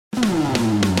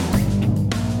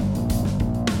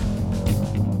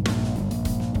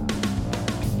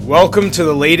Welcome to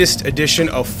the latest edition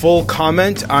of Full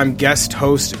Comment. I'm guest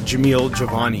host Jamil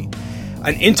Giovanni.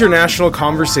 An international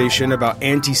conversation about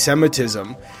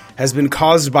anti-Semitism has been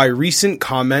caused by recent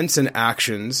comments and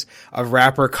actions of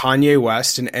rapper Kanye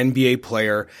West and NBA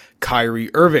player Kyrie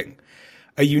Irving.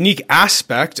 A unique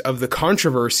aspect of the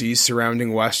controversies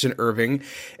surrounding West and Irving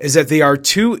is that they are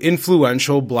two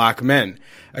influential black men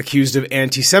accused of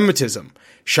anti-Semitism,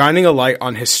 shining a light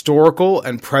on historical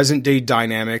and present-day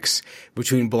dynamics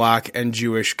between black and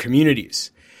Jewish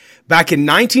communities. Back in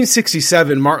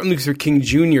 1967, Martin Luther King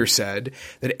Jr. said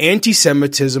that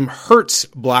anti-Semitism hurts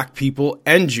black people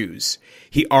and Jews.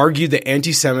 He argued that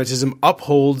anti-Semitism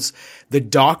upholds the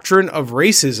doctrine of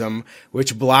racism,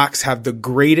 which blacks have the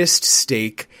greatest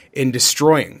stake in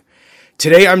destroying.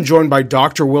 Today, I'm joined by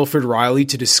Dr. Wilfred Reilly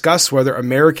to discuss whether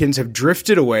Americans have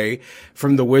drifted away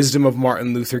from the wisdom of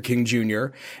Martin Luther King Jr.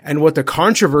 and what the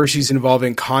controversies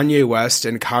involving Kanye West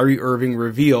and Kyrie Irving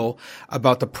reveal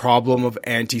about the problem of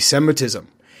anti-Semitism.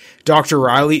 Dr.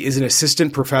 Reilly is an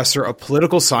assistant professor of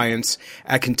political science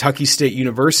at Kentucky State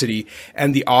University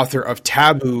and the author of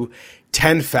Taboo,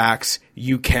 10 Facts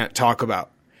You Can't Talk About.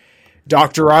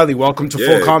 Dr. Reilly, welcome to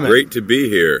Full Comment. Great to be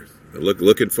here.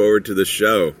 Looking forward to the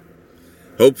show.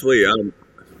 Hopefully,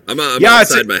 I'm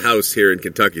outside my house here in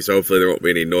Kentucky, so hopefully there won't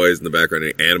be any noise in the background,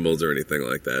 any animals or anything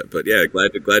like that. But yeah,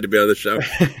 glad to be on the show.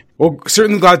 Well,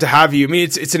 certainly glad to have you. I mean,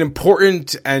 it's an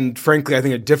important and frankly, I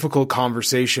think a difficult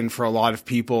conversation for a lot of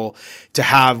people to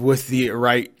have with the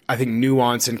right, I think,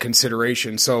 nuance and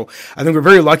consideration. So I think we're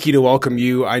very lucky to welcome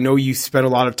you. I know you spent a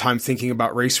lot of time thinking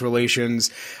about race relations,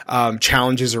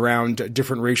 challenges around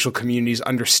different racial communities,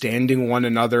 understanding one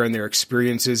another and their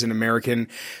experiences in American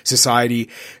society.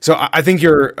 So I think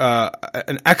you're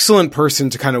an excellent person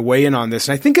to kind of weigh in on this.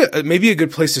 And I think maybe a good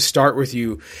place to start with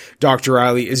you, Dr.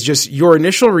 Reilly, is just your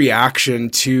initial reaction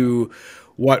to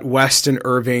what West and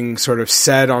Irving sort of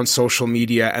said on social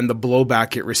media and the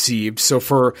blowback it received. So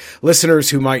for listeners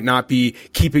who might not be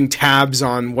keeping tabs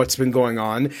on what's been going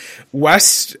on,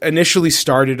 West initially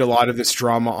started a lot of this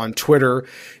drama on Twitter,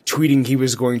 tweeting he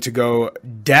was going to go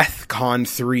DeathCon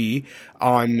 3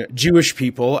 on Jewish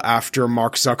people after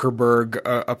Mark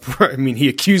Zuckerberg, he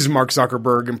accused Mark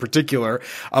Zuckerberg in particular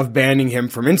of banning him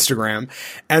from Instagram.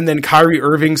 And then Kyrie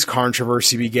Irving's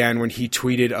controversy began when he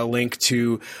tweeted a link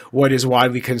to what is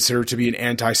widely considered to be an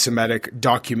anti-Semitic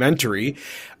documentary.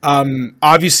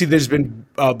 Obviously there's been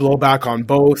blowback on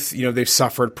both. You know, they've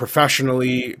suffered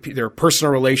professionally, their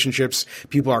personal relationships.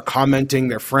 People are commenting,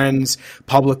 their friends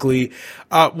publicly.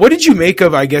 What did you make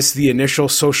of, I guess, the initial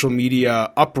social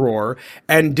media uproar?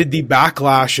 And did the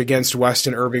backlash against West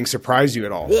and Irving surprise you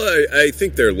at all? Well, I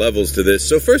think there are levels to this.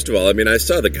 So first of all, I mean, I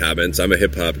saw the comments. I'm a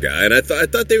hip hop guy, and I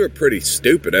thought they were pretty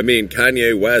stupid. I mean,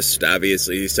 Kanye West,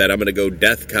 obviously, he said, I'm going to go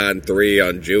DeathCon 3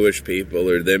 on Jewish people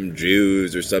or them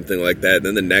Jews or something like that. And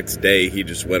then the next day, he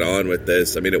just went on with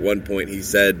this. I mean, at one point, he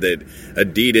said that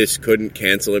Adidas couldn't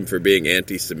cancel him for being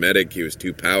anti-Semitic. He was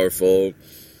too powerful.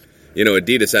 You know,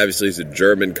 Adidas obviously is a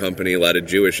German company, a lot of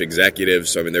Jewish executives,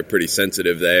 so I mean, they're pretty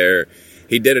sensitive there.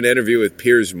 He did an interview with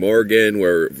Piers Morgan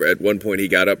where at one point he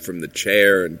got up from the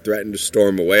chair and threatened to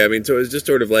storm away. I mean, so it was just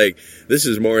sort of like, this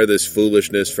is more of this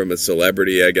foolishness from a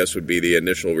celebrity, I guess would be the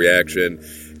initial reaction.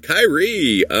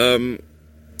 Kyrie, I'm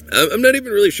not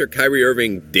even really sure Kyrie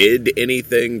Irving did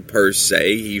anything per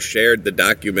se. He shared the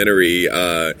documentary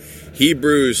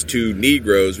Hebrews to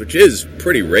Negroes, which is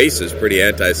pretty racist, pretty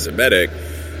anti-Semitic.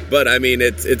 But, I mean,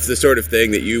 it's the sort of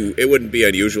thing that it wouldn't be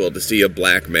unusual to see a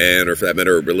black man, or for that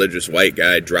matter, a religious white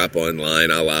guy drop online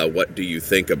a la, what do you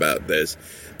think about this?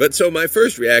 But so my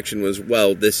first reaction was,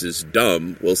 well, this is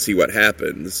dumb. We'll see what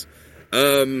happens.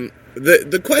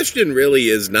 The question really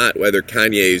is not whether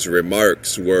Kanye's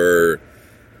remarks were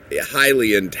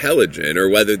highly intelligent or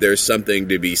whether there's something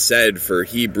to be said for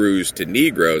Hebrews to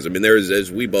Negroes. I mean, there's,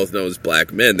 as we both know as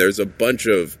black men, there's a bunch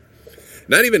of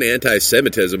not even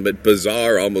anti-Semitism, but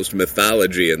bizarre almost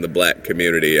mythology in the black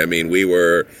community. I mean, we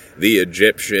were the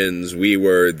Egyptians, we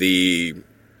were the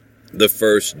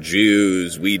first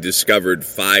Jews, we discovered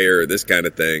fire, this kind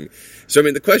of thing. So, I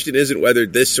mean, the question isn't whether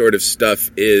this sort of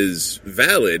stuff is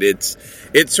valid. It's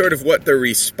sort of what the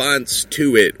response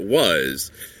to it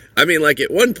was. I mean, like, at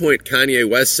one point, Kanye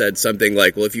West said something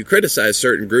like, well, if you criticize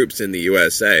certain groups in the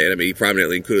USA, and I mean, he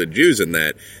prominently included Jews in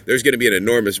that, there's going to be an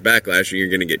enormous backlash and you're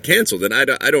going to get canceled. And I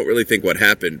don't really think what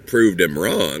happened proved him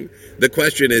wrong. The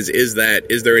question is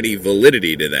there any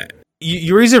validity to that?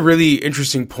 You raise a really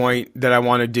interesting point that I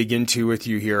want to dig into with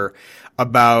you here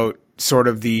about sort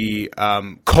of the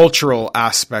cultural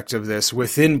aspect of this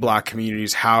within black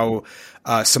communities, how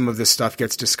some of this stuff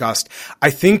gets discussed. I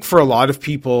think for a lot of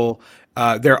people,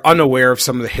 they're unaware of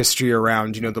some of the history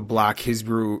around, the Black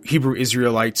Hebrew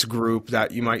Israelites group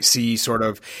that you might see sort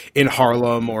of in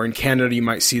Harlem, or in Canada, you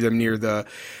might see them near the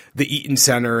Eaton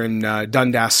Center and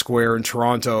Dundas Square in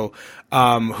Toronto,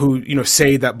 who,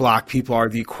 say that Black people are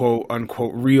the quote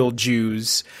unquote real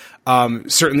Jews.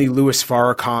 Certainly Louis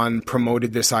Farrakhan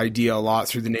promoted this idea a lot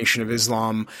through the Nation of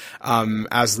Islam,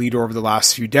 as leader over the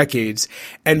last few decades.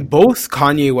 And both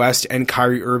Kanye West and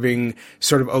Kyrie Irving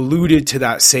sort of alluded to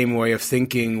that same way of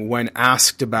thinking when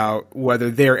asked about whether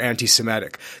they're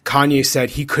anti-Semitic. Kanye said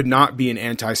he could not be an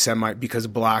anti-Semite because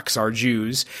blacks are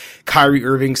Jews. Kyrie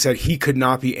Irving said he could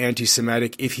not be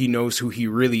anti-Semitic if he knows who he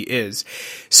really is.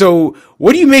 So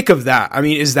what do you make of that? I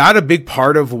mean, is that a big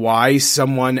part of why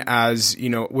someone as,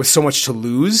 with so much to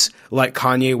lose, like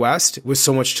Kanye West, with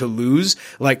so much to lose,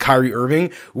 like Kyrie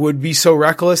Irving, would be so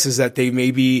reckless? Is that they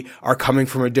maybe are coming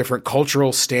from a different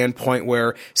cultural standpoint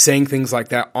where saying things like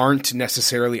that aren't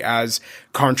necessarily as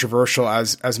controversial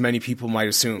as many people might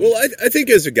assume? Well, I think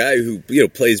as a guy who,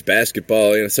 plays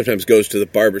basketball, sometimes goes to the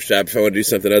barbershop if I want to do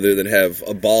something other than have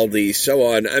a baldy, so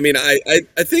on. I mean, I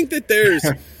think that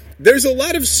there's a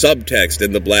lot of subtext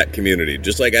in the black community,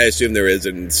 just like I assume there is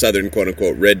in southern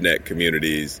quote-unquote redneck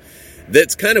communities,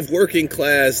 that's kind of working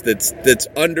class, that's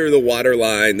under the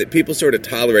waterline, that people sort of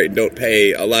tolerate and don't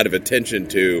pay a lot of attention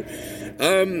to.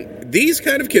 These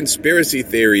kind of conspiracy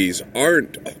theories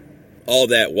aren't all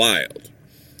that wild.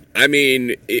 I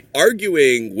mean,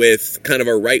 arguing with kind of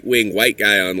a right-wing white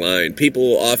guy online,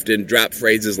 people often drop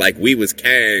phrases like, "we was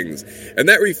Kangs," and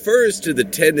that refers to the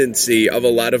tendency of a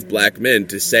lot of black men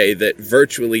to say that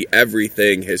virtually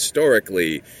everything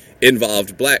historically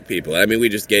involved black people. I mean, we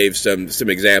just gave some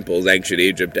examples, ancient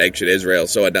Egypt, ancient Israel,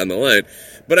 so on down the line.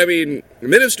 But I mean,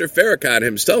 Minister Farrakhan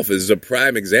himself is a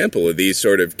prime example of these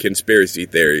sort of conspiracy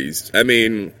theories. I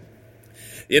mean,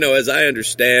 as I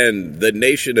understand the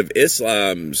Nation of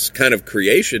Islam's kind of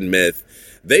creation myth,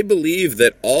 they believe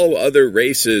that all other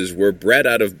races were bred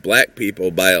out of black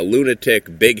people by a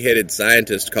lunatic, big-headed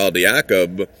scientist called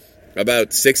Yaqub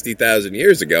about 60,000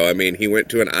 years ago. I mean, he went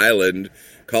to an island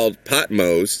called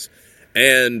Patmos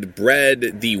and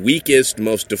bred the weakest,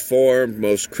 most deformed,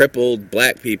 most crippled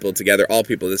black people together. All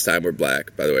people this time were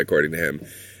black, by the way, according to him.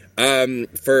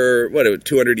 For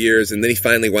 200 years, and then he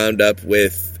finally wound up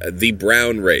with the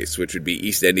brown race, which would be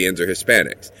East Indians or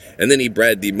Hispanics. And then he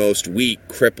bred the most weak,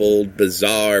 crippled,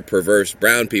 bizarre, perverse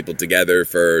brown people together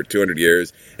for 200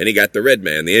 years, and he got the red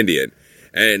man, the Indian.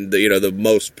 And the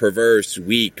most perverse,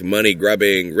 weak,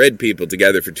 money-grubbing red people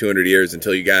together for 200 years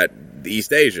until you got the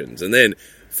East Asians. And then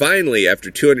finally,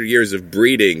 after 200 years of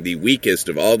breeding the weakest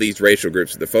of all these racial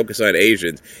groups, the focus on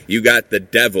Asians, you got the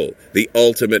devil, the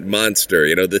ultimate monster,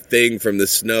 the thing from the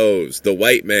snows, the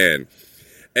white man.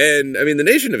 And, I mean, the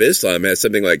Nation of Islam has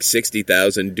something like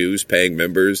 60,000 dues-paying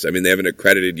members. I mean, they have an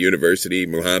accredited university,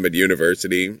 Muhammad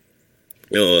University,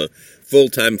 a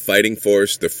full-time fighting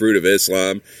force, the Fruit of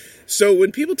Islam. So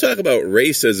when people talk about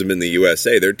racism in the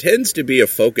USA, there tends to be a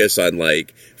focus on,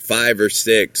 5 or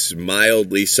 6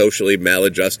 mildly socially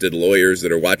maladjusted lawyers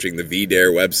that are watching the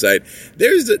VDARE website.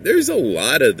 There's a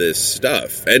lot of this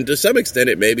stuff. And to some extent,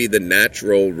 it may be the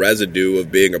natural residue of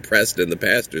being oppressed in the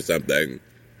past or something.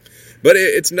 But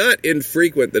it's not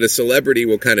infrequent that a celebrity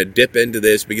will kind of dip into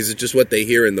this because it's just what they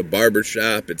hear in the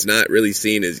barbershop. It's not really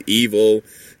seen as evil.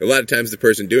 A lot of times the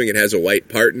person doing it has a white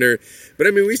partner. But,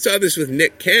 I mean, we saw this with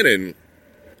Nick Cannon,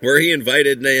 where he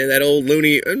invited that old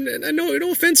loony, and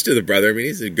no offense to the brother, I mean,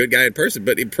 he's a good guy in person,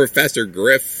 but Professor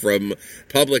Griff from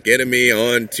Public Enemy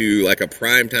on to, a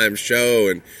primetime show,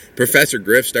 and Professor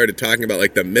Griff started talking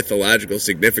about, the mythological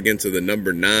significance of the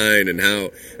number 9, and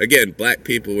how, again, black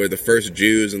people were the first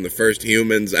Jews and the first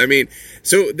humans. I mean,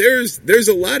 so there's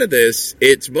a lot of this.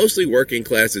 It's mostly working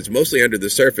class, it's mostly under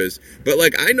the surface, but,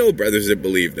 I know brothers that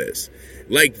believe this.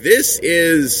 This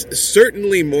is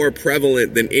certainly more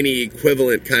prevalent than any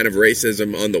equivalent kind of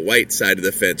racism on the white side of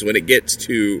the fence when it gets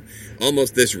to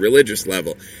almost this religious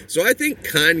level. So I think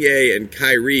Kanye and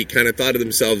Kyrie kind of thought of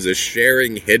themselves as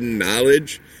sharing hidden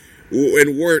knowledge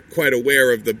and weren't quite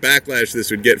aware of the backlash this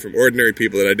would get from ordinary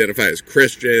people that identify as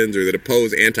Christians or that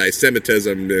oppose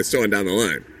anti-Semitism and so on down the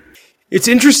line. It's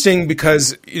interesting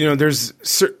because, there's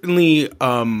certainly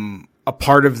a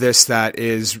part of this that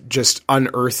is just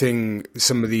unearthing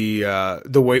some of the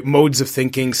way modes of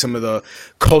thinking, some of the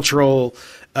cultural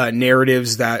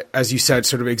narratives that, as you said,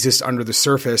 sort of exist under the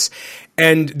surface.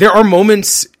 And there are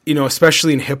moments,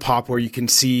 especially in hip hop, where you can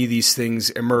see these things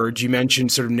emerge. You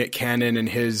mentioned sort of Nick Cannon and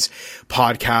his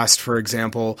podcast, for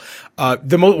example. One of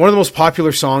the most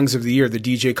popular songs of the year, the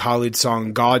DJ Khaled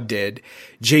song God Did,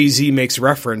 Jay-Z makes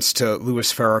reference to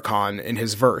Louis Farrakhan in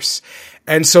his verse.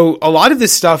 And so a lot of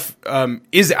this stuff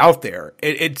is out there.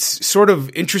 It's sort of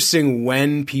interesting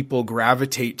when people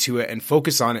gravitate to it and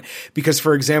focus on it. Because,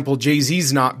 for example,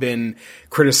 Jay-Z's not been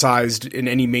criticized in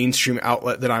any mainstream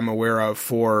outlet that I'm aware of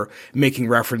for making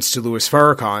reference to Louis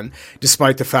Farrakhan,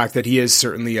 despite the fact that he is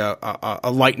certainly a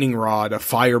lightning rod, a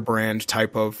firebrand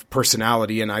type of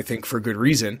personality, and I think for good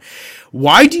reason.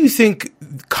 Why do you think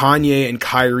Kanye and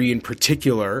Kyrie in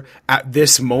particular at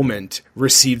this moment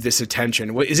receive this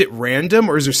attention? Is it random,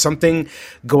 or is there something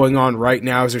going on right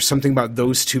now? Is there something about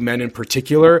those two men in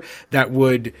particular that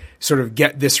would sort of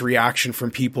get this reaction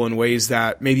from people in ways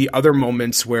that maybe other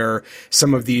moments where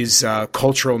some of these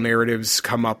cultural narratives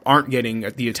come up aren't getting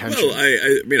the attention? Well,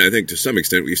 I mean, I think to some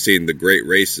extent we've seen the great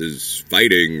races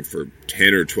fighting for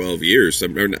 10 or 12 years.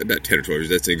 Or not 10 or 12 years,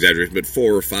 that's an exaggeration, but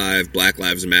 4 or 5, Black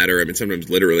Lives Matter. I mean, sometimes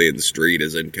literally in the street,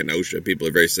 as in Kenosha, people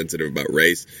are very sensitive about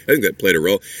race. I think that played a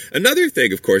role. Another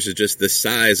thing, of course, is just the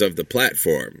size of the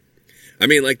platform. I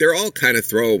mean, like, they're all kind of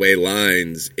throwaway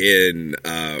lines in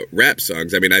rap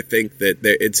songs. I mean, I think that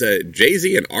it's a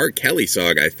Jay-Z and R. Kelly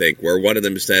song, I think, where one of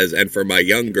them says, "And for my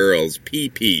young girls,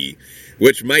 PP,"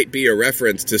 which might be a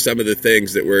reference to some of the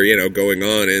things that were, going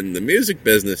on in the music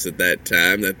business at that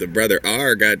time that the brother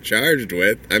R got charged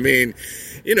with. I mean,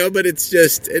 but it's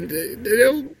just,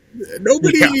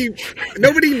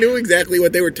 nobody knew exactly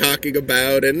what they were talking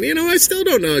about, and I still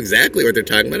don't know exactly what they're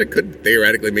talking about. It could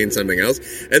theoretically mean something else,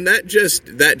 and that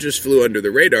just flew under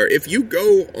the radar. If you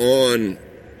go on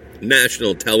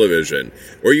national television,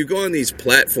 or you go on these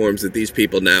platforms that these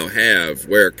people now have,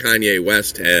 where Kanye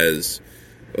West has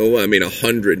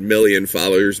 100 million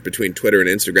followers between Twitter and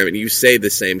Instagram, and you say the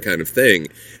same kind of thing.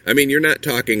 I mean, you're not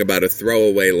talking about a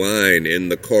throwaway line in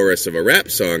the chorus of a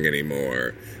rap song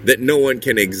anymore that no one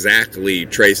can exactly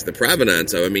trace the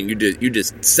provenance of. I mean, you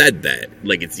just said that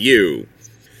like it's you.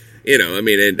 And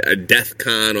a death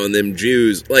con on them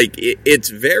Jews. Like, it's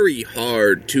very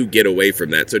hard to get away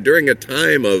from that. So during a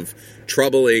time of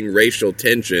troubling racial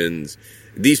tensions,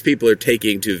 these people are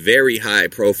taking to very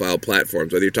high-profile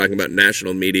platforms, whether you're talking about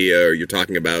national media or you're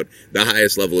talking about the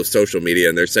highest level of social media,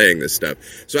 and they're saying this stuff.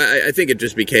 So I think it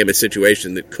just became a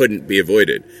situation that couldn't be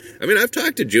avoided. I mean, I've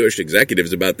talked to Jewish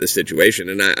executives about this situation,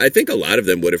 and I think a lot of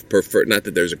them would have preferred, not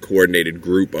that there's a coordinated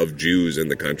group of Jews in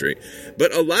the country,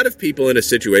 but a lot of people in a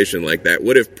situation like that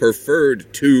would have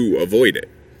preferred to avoid it.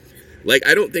 Like,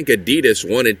 I don't think Adidas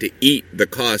wanted to eat the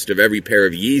cost of every pair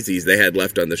of Yeezys they had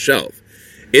left on the shelf.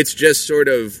 It's just sort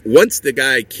of, once the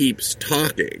guy keeps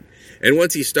talking, and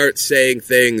once he starts saying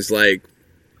things like,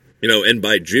 and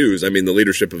by Jews, I mean the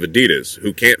leadership of Adidas,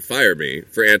 who can't fire me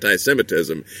for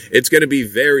anti-Semitism, it's going to be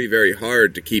very, very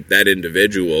hard to keep that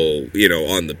individual,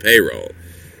 on the payroll.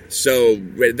 So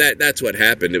that's what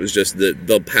happened. It was just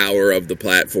the power of the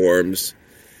platforms.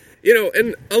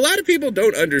 And a lot of people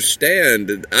don't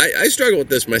understand. I struggle with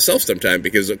this myself sometimes,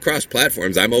 because across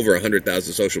platforms, I'm over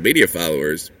 100,000 social media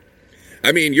followers.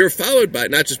 I mean, you're followed by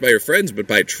not just by your friends, but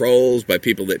by trolls, by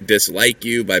people that dislike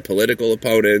you, by political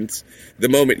opponents. The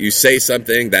moment you say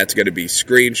something, that's going to be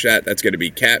screenshot, that's going to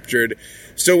be captured.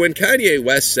 So when Kanye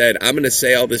West said, "I'm going to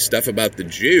say all this stuff about the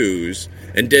Jews,"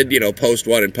 and did, post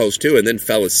 1 and post 2, and then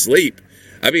fell asleep,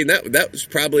 I mean, that was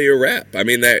probably a wrap. I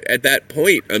mean, at that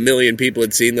point, 1 million people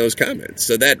had seen those comments.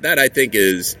 So that I think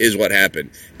is what happened.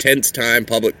 Tense time,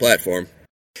 public platform.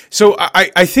 So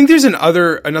I think there's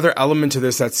another element to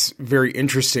this that's very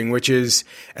interesting, which is,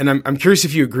 and I'm curious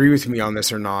if you agree with me on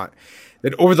this or not,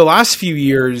 that over the last few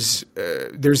years,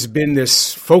 there's been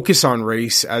this focus on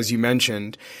race, as you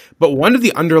mentioned, but one of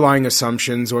the underlying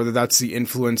assumptions, whether that's the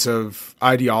influence of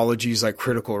ideologies like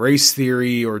critical race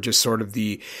theory or just sort of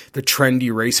the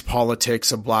trendy race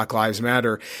politics of Black Lives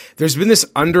Matter, there's been this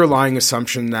underlying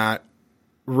assumption that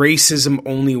racism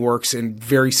only works in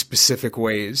very specific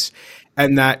ways,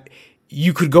 and that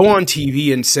you could go on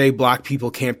TV and say black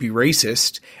people can't be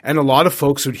racist, and a lot of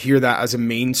folks would hear that as a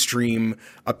mainstream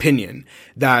opinion,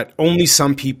 that only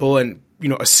some people and,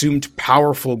 assumed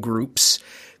powerful groups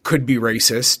could be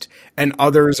racist, and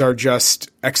others are just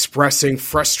expressing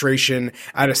frustration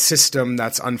at a system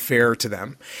that's unfair to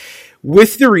them.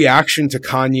 With the reaction to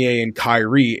Kanye and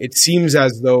Kyrie, it seems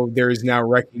as though there is now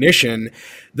recognition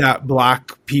that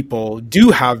black people do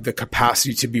have the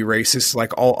capacity to be racist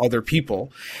like all other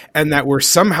people, and that we're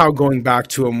somehow going back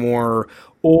to a more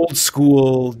old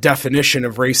school definition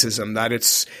of racism, that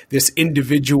it's this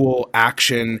individual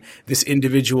action, this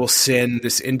individual sin,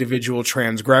 this individual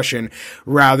transgression,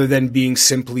 rather than being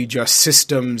simply just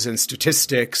systems and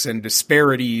statistics and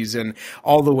disparities and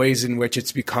all the ways in which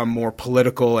it's become more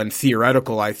political and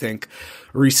theoretical, I think,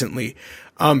 recently.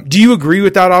 Do you agree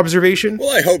with that observation?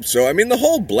 Well, I hope so. I mean, the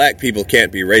whole black people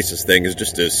can't be racist thing is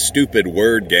just a stupid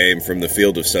word game from the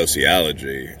field of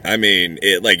sociology. I mean,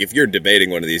 if you're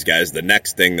debating one of these guys, the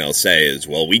next thing they'll say is,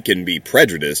 well, we can be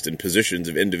prejudiced in positions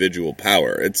of individual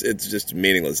power. It's just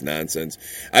meaningless nonsense.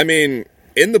 I mean,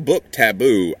 in the book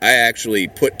Taboo, I actually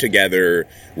put together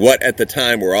what at the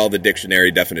time were all the dictionary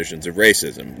definitions of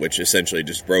racism, which essentially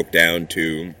just broke down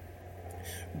to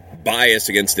bias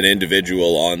against an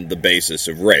individual on the basis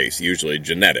of race, usually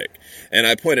genetic. And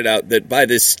I pointed out that by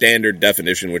this standard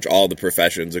definition, which all the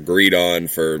professions agreed on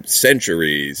for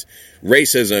centuries,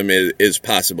 racism is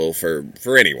possible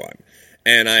for anyone.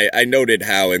 And I noted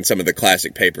how in some of the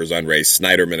classic papers on race,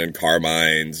 Snyderman and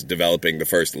Carmine's developing the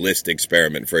first list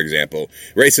experiment, for example,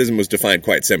 racism was defined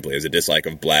quite simply as a dislike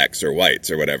of blacks or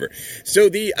whites or whatever. So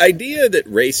the idea that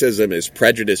racism is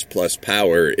prejudice plus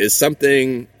power is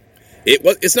something...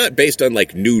 It's not based on,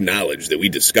 new knowledge that we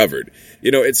discovered.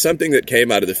 It's something that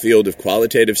came out of the field of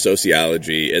qualitative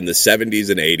sociology in the 70s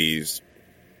and 80s.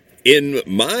 In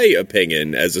my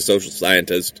opinion, as a social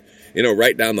scientist,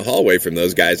 right down the hallway from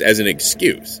those guys, as an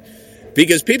excuse.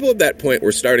 Because people at that point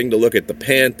were starting to look at the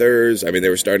Panthers. I mean, they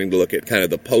were starting to look at kind of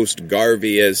the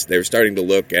post-Garveyists. They were starting to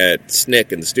look at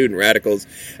SNCC and the student radicals.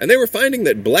 And they were finding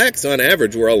that blacks, on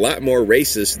average, were a lot more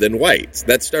racist than whites.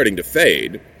 That's starting to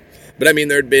fade. But, I mean,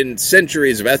 there had been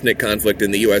centuries of ethnic conflict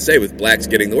in the USA with blacks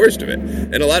getting the worst of it.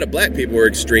 And a lot of black people were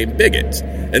extreme bigots.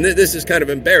 And this is kind of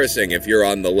embarrassing if you're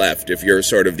on the left, if you're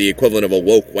sort of the equivalent of a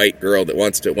woke white girl that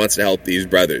wants to help these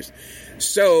brothers.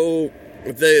 So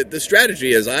the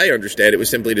strategy, as I understand it,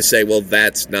 was simply to say, well,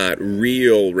 that's not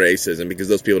real racism because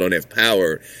those people don't have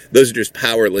power. Those are just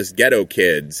powerless ghetto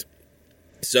kids.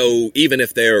 So even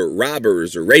if they're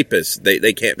robbers or rapists,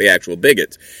 they can't be actual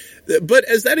bigots. But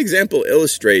as that example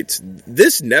illustrates,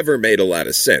 this never made a lot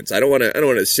of sense. I don't want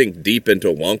to sink deep into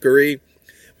wonkery,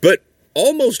 but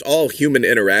almost all human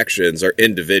interactions are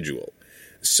individual.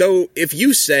 So if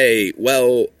you say,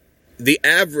 well, the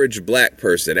average black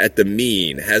person at the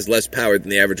mean has less power than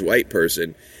the average white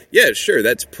person, yeah, sure,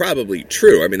 that's probably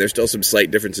true. I mean, there's still some slight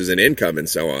differences in income and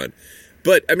so on.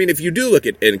 But, I mean, if you do look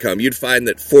at income, you'd find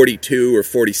that 42 or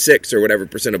 46 or whatever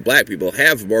percent of black people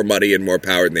have more money and more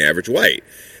power than the average white.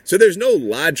 So there's no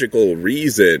logical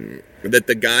reason that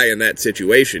the guy in that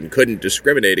situation couldn't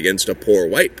discriminate against a poor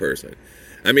white person.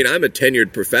 I mean, I'm a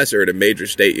tenured professor at a major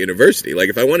state university.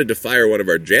 If I wanted to fire one of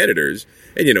our janitors,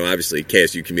 and, obviously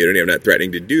KSU community, I'm not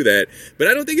threatening to do that, but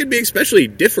I don't think it'd be especially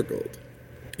difficult.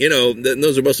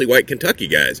 Those are mostly white Kentucky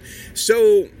guys.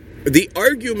 So the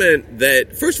argument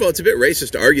that, first of all, it's a bit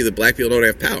racist to argue that black people don't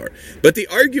have power. But the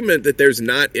argument that there's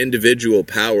not individual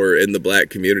power in the black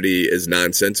community is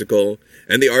nonsensical.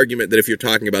 And the argument that if you're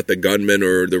talking about the gunman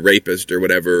or the rapist or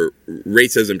whatever,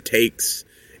 racism takes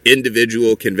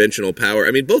individual conventional power.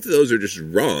 I mean, both of those are just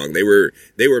wrong. They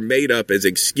were made up as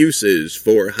excuses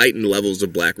for heightened levels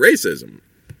of black racism.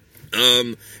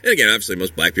 And again, obviously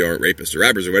most black people aren't rapists or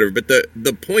robbers or whatever, but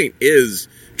the point is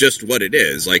just what it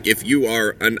is. If you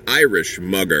are an Irish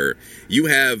mugger, you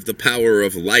have the power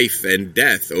of life and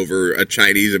death over a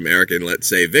Chinese American, let's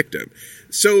say, victim.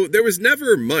 So there was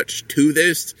never much to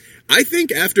this. I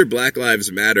think after Black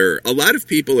Lives Matter, a lot of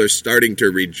people are starting to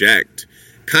reject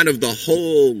kind of the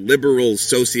whole liberal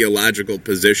sociological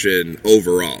position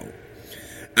overall.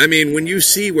 I mean, when you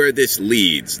see where this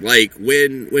leads,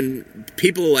 when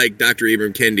people like Dr.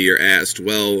 Ibram Kendi are asked,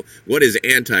 well, what is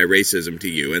anti-racism to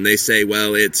you? And they say,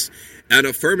 well, it's an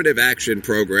affirmative action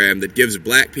program that gives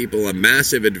black people a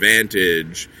massive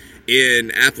advantage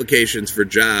in applications for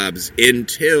jobs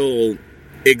until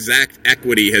exact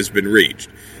equity has been reached.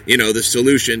 The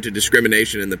solution to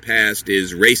discrimination in the past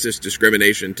is racist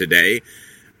discrimination today.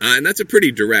 And that's a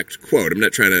pretty direct quote. I'm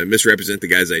not trying to misrepresent the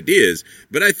guy's ideas,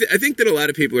 but I think that a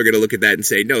lot of people are going to look at that and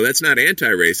say, no, that's not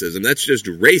anti-racism, that's just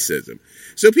racism.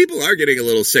 So people are getting a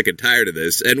little sick and tired of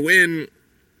this, and when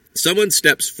someone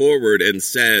steps forward and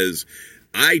says,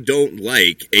 I don't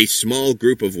like a small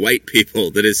group of white people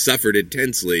that has suffered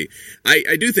intensely,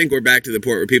 I do think we're back to the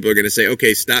point where people are going to say,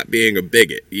 okay, stop being a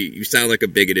bigot. You sound like a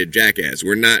bigoted jackass.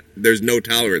 There's no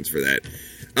tolerance for that.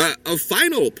 A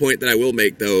final point that I will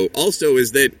make, though, also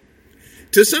is that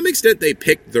to some extent they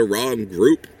picked the wrong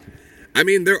group. I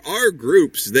mean, there are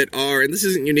groups that are, and this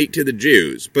isn't unique to the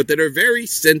Jews, but that are very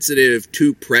sensitive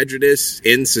to prejudice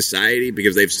in society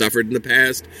because they've suffered in the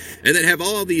past, and that have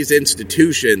all these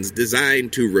institutions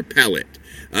designed to repel it.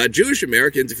 Jewish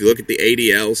Americans, if you look at the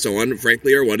ADL, so on,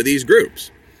 frankly, are one of these groups.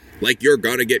 Like, you're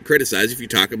going to get criticized if you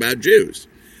talk about Jews.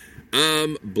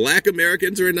 Black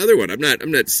Americans are another one. I'm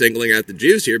not singling out the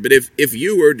Jews here, but if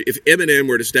Eminem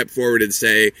were to step forward and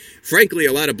say, frankly,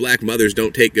 a lot of black mothers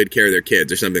don't take good care of their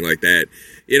kids or something like that,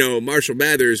 Marshall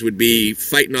Mathers would be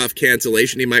fighting off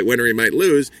cancellation. He might win or he might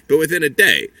lose, but within a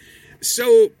day.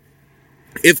 So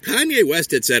if Kanye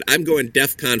West had said, I'm going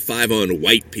DEFCON 5 on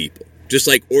white people, just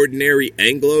like ordinary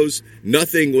Anglos,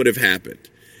 nothing would have happened.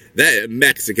 That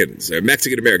Mexicans or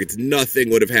Mexican Americans, nothing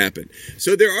would have happened.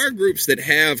 So there are groups that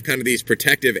have kind of these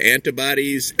protective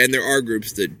antibodies, and there are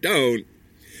groups that don't.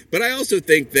 But I also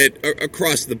think that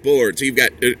across the board, so you've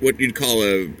got what you'd call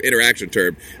an interaction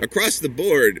term. Across the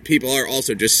board, people are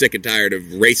also just sick and tired of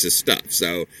racist stuff.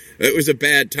 So it was a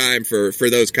bad time for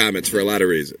those comments for a lot of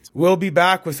reasons. We'll be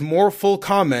back with more full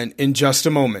comment in just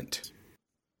a moment.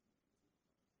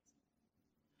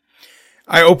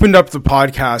 I opened up the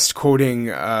podcast quoting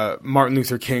Martin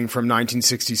Luther King from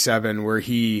 1967, where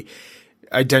he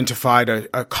identified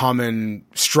a common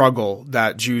struggle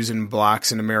that Jews and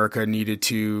blacks in America needed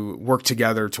to work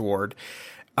together toward.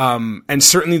 And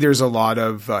certainly there's a lot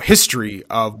of history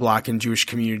of black and Jewish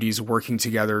communities working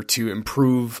together to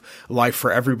improve life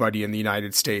for everybody in the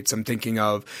United States. I'm thinking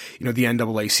of, the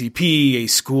NAACP, a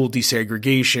school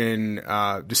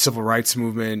desegregation, the civil rights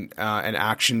movement, and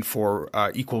action for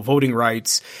equal voting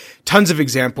rights, tons of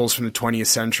examples from the 20th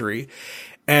century.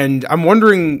 And I'm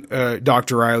wondering,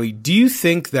 Dr. Riley, do you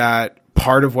think that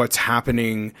part of what's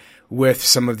happening with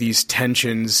some of these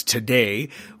tensions today,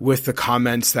 with the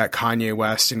comments that Kanye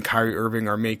West and Kyrie Irving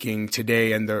are making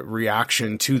today and the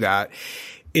reaction to that,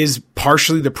 is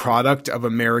partially the product of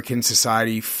American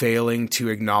society failing to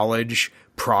acknowledge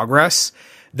progress?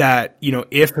 That,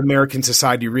 if American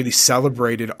society really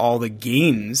celebrated all the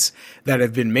gains that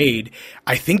have been made,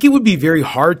 I think it would be very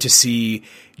hard to see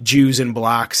Jews and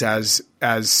blacks as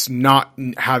not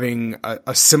having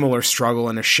a similar struggle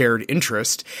and a shared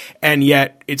interest. And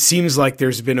yet it seems like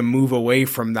there's been a move away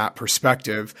from that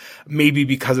perspective, maybe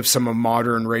because of some of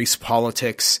modern race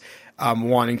politics,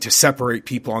 wanting to separate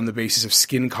people on the basis of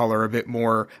skin color a bit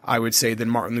more, I would say,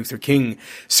 than Martin Luther King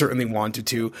certainly wanted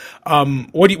to.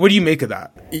 What do you make of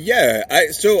that? Yeah,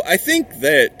 I think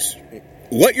that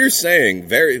what you're saying,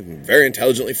 very, very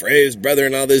intelligently phrased, brother,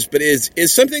 and all this, but is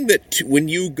something that when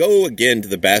you go again to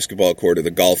the basketball court or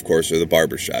the golf course or the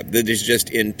barbershop, that is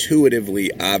just intuitively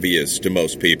obvious to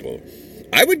most people.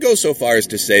 I would go so far as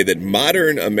to say that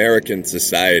modern American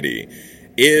society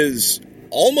is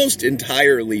almost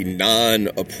entirely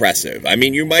non-oppressive. I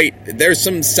mean, there's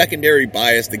some secondary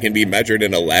bias that can be measured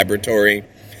in a laboratory.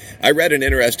 I read an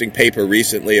interesting paper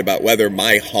recently about whether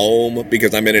my home,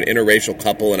 because I'm in an interracial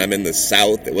couple and I'm in the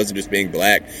South, it wasn't just being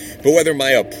black, but whether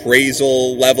my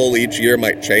appraisal level each year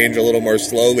might change a little more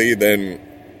slowly than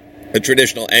a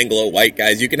traditional Anglo-white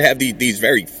guys. You can have these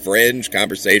very fringe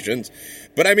conversations.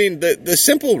 But I mean, the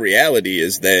simple reality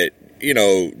is that,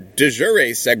 de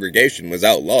jure segregation was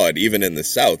outlawed even in the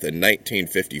South in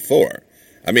 1954.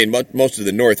 I mean, most of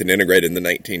the North had integrated in the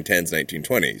 1910s,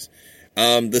 1920s.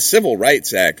 The Civil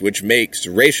Rights Act, which makes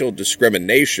racial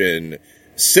discrimination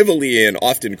civilly and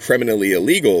often criminally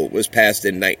illegal, was passed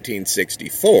in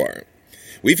 1964.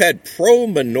 We've had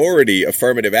pro-minority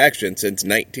affirmative action since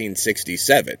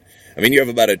 1967. I mean, you have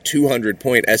about a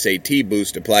 200-point SAT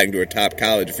boost applying to a top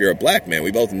college if you're a black man.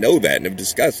 We both know that and have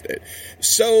discussed it.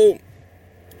 So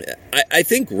I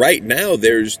think right now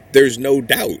there's no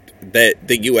doubt that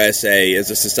the USA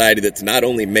is a society that's not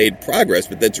only made progress,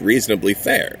 but that's reasonably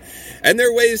fair. And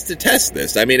there are ways to test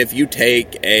this. I mean, if you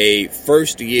take a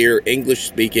first-year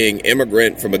English-speaking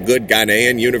immigrant from a good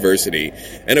Ghanaian university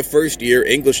and a first-year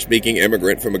English-speaking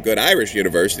immigrant from a good Irish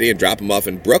university and drop them off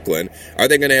in Brooklyn, are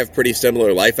they going to have pretty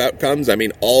similar life outcomes? I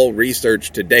mean, all research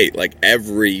to date, like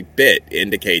every bit,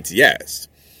 indicates yes.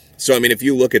 So, I mean, if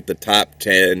you look at the top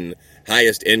 10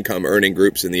 highest income earning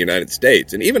groups in the United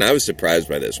States, and even I was surprised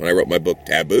by this when I wrote my book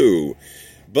Taboo,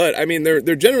 but I mean,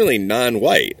 they're generally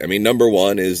non-white. I mean, number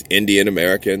one is Indian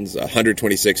Americans,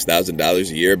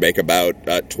 $126,000 a year, make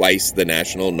about twice the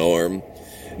national norm.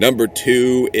 Number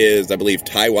two is, I believe,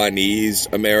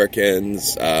 Taiwanese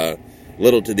Americans,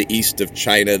 little to the east of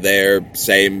China there,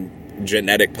 same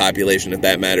genetic population, if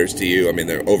that matters to you. I mean,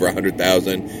 they're over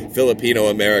 100,000. Filipino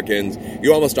Americans.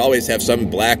 You almost always have some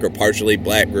black or partially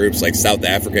black groups like South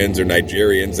Africans or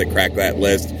Nigerians that crack that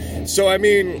list. So, I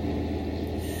mean,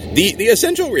 the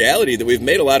essential reality that we've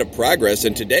made a lot of progress,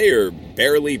 and today are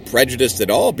barely prejudiced at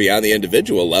all beyond the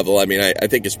individual level, I mean, I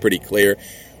think it's pretty clear.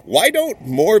 Why don't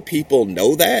more people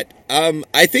know that?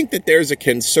 I think that there's a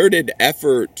concerted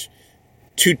effort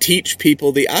to teach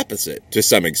people the opposite to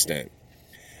some extent.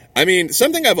 I mean,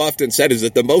 something I've often said is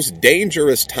that the most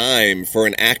dangerous time for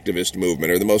an activist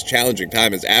movement, or the most challenging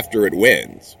time, is after it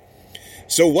wins.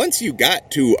 So once you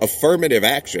got to affirmative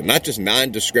action, not just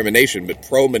non-discrimination, but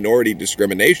pro-minority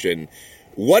discrimination,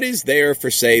 what is there for,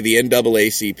 say, the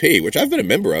NAACP, which I've been a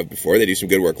member of before, they do some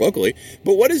good work locally,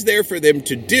 but what is there for them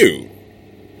to do?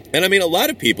 And I mean, a lot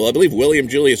of people, I believe William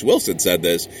Julius Wilson said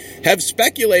this, have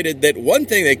speculated that one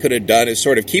thing they could have done is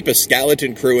sort of keep a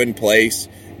skeleton crew in place,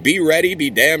 be ready, be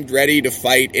damned ready to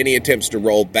fight any attempts to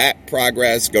roll back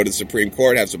progress, go to the Supreme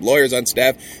Court, have some lawyers on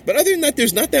staff. But other than that,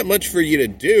 there's not that much for you to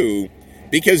do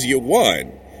because you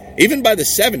won. Even by the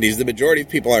 70s, the majority of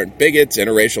people aren't bigots.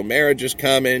 Interracial marriage is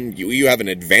common. You have an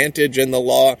advantage in the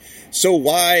law. So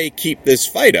why keep this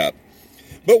fight up?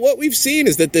 But what we've seen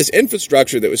is that this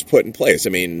infrastructure that was put in place, I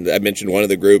mean, I mentioned one of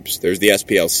the groups. There's the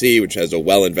SPLC, which has a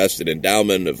well-invested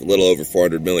endowment of a little over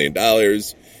 $400 million.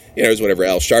 You know, there's whatever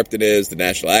Al Sharpton is, the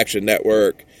National Action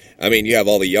Network. I mean, you have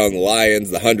all the Young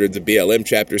Lions, the hundreds of BLM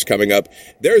chapters coming up.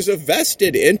 There's a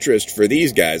vested interest for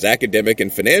these guys, academic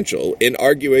and financial, in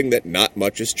arguing that not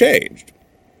much has changed.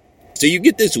 So you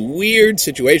get this weird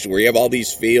situation where you have all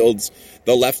these fields,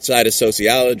 the left side of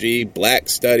sociology, black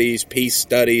studies, peace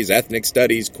studies, ethnic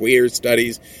studies, queer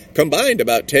studies, combined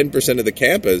about 10% of the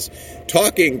campus,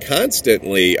 talking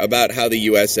constantly about how the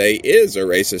USA is a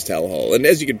racist hellhole. And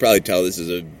as you can probably tell, this is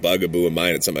a bugaboo of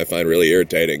mine. It's something I find really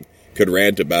irritating. Could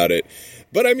rant about it.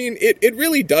 But I mean, it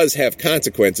really does have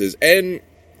consequences. And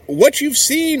what you've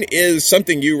seen is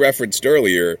something you referenced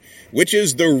earlier, which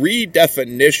is the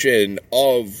redefinition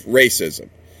of racism.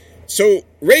 So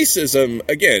racism,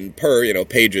 again, per,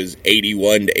 pages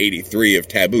 81 to 83 of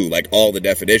Taboo, like all the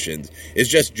definitions, is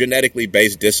just genetically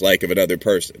based dislike of another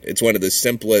person. It's one of the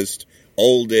simplest,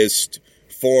 oldest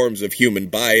forms of human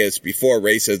bias. Before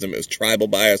racism, it was tribal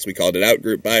bias. We called it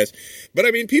outgroup bias. But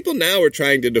I mean, people now are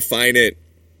trying to define it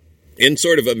in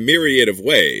sort of a myriad of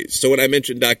ways. So when I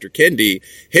mentioned Dr. Kendi,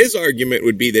 his argument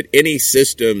would be that any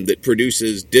system that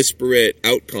produces disparate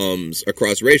outcomes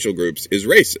across racial groups is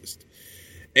racist.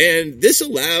 And this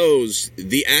allows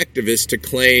the activists to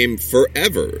claim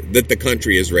forever that the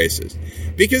country is racist,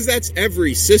 because that's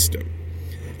every system.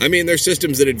 I mean, there's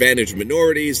systems that advantage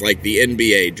minorities, like the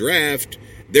NBA draft.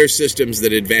 There's systems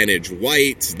that advantage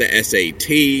whites, the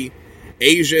SAT.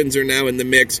 Asians are now in the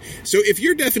mix. So if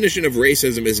your definition of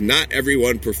racism is not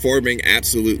everyone performing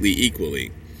absolutely equally,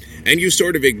 and you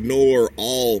sort of ignore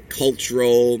all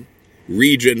cultural,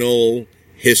 regional,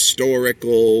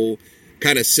 historical,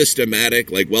 kind of systematic,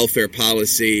 like welfare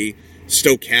policy,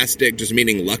 stochastic, just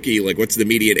meaning lucky, like what's the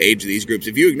median age of these groups,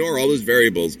 if you ignore all those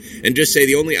variables and just say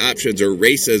the only options are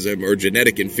racism or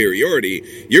genetic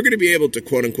inferiority, you're going to be able to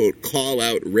quote-unquote call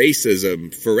out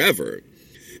racism forever.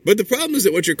 But the problem is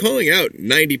that what you're calling out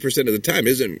 90% of the time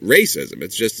isn't racism.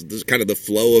 It's just kind of the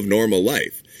flow of normal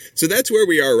life. So that's where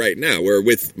we are right now, where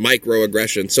with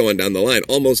microaggression, so on down the line,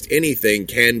 almost anything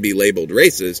can be labeled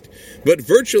racist, but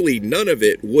virtually none of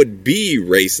it would be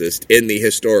racist in the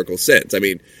historical sense. I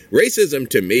mean, racism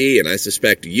to me, and I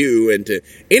suspect you, and to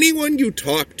anyone you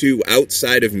talk to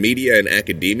outside of media and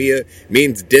academia,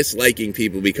 means disliking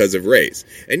people because of race.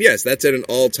 And yes, that's at an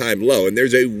all-time low, and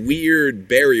there's a weird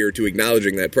barrier to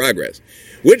acknowledging that progress,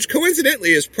 which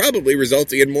coincidentally is probably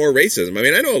resulting in more racism. I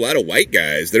mean, I know a lot of white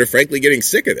guys that are frankly getting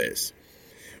sick of this,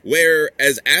 where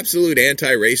as absolute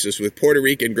anti-racists with Puerto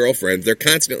Rican girlfriends, they're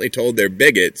constantly told they're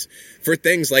bigots for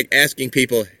things like asking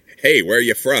people, hey, where are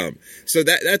you from? So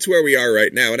that's where we are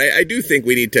right now. And I do think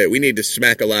we need to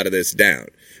smack a lot of this down.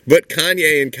 But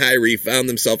Kanye and Kyrie found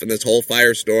themselves in this whole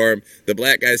firestorm. The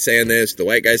black guy's saying this, the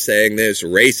white guy's saying this,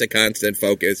 race a constant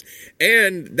focus.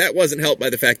 And that wasn't helped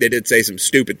by the fact they did say some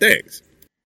stupid things.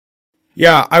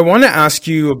 Yeah, I want to ask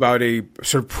you about a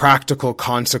sort of practical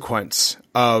consequence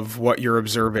of what you're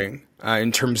observing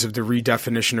in terms of the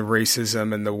redefinition of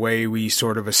racism and the way we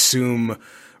sort of assume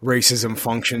racism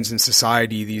functions in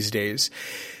society these days.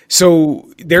 So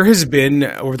there has been,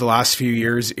 over the last few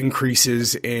years,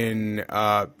 increases in,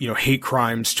 hate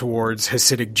crimes towards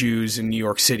Hasidic Jews in New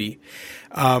York City.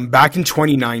 Back in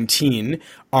 2019,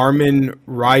 Armin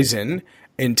Reisen,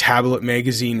 in Tablet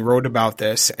Magazine wrote about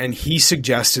this, and he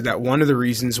suggested that one of the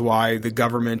reasons why the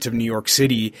government of New York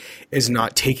City is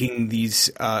not taking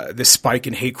this spike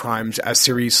in hate crimes as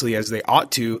seriously as they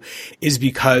ought to is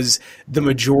because the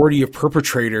majority of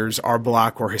perpetrators are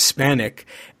Black or Hispanic,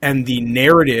 and the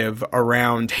narrative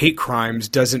around hate crimes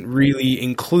doesn't really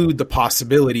include the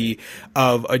possibility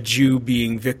of a Jew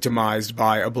being victimized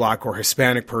by a Black or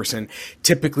Hispanic person.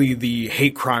 Typically, the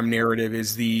hate crime narrative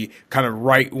is the kind of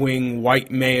right-wing white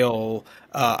male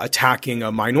attacking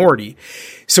a minority.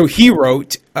 So he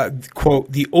wrote,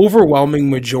 quote, "The overwhelming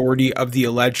majority of the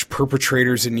alleged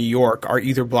perpetrators in New York are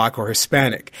either Black or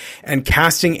Hispanic, and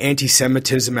casting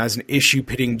anti-Semitism as an issue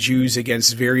pitting Jews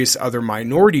against various other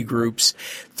minority groups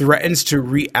threatens to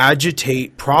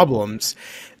re-agitate problems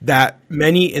that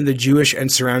many in the Jewish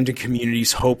and surrounding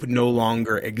communities hope no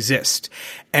longer exist."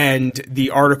 And the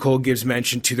article gives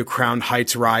mention to the Crown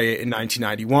Heights riot in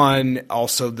 1991,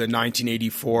 also the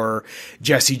 1984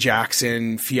 Jesse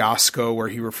Jackson fiasco, where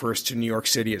he refers to New York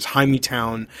City as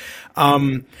Hymietown.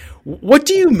 What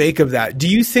do you make of that? Do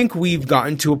you think we've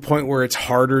gotten to a point where it's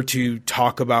harder to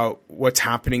talk about what's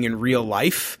happening in real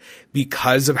life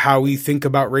because of how we think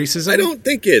about racism? I don't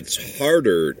think it's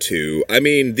harder to. I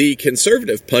mean, the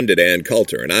conservative pundit Ann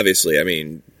Coulter, and obviously, I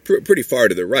mean, pretty far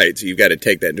to the right, so you've got to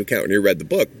take that into account when you read the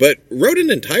book, but wrote an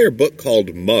entire book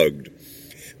called Mugged,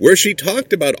 where she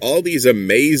talked about all these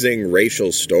amazing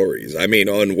racial stories. I mean,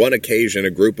 on one occasion,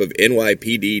 a group of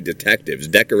NYPD detectives,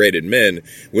 decorated men,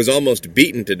 was almost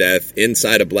beaten to death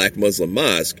inside a Black Muslim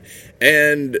mosque,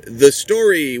 and the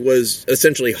story was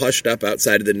essentially hushed up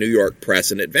outside of the New York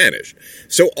press, and it vanished.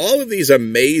 So all of these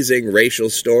amazing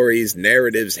racial stories,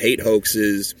 narratives, hate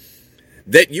hoaxes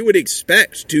that you would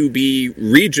expect to be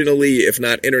regionally, if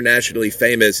not internationally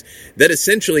famous, that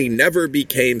essentially never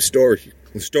became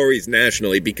stories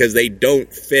nationally because they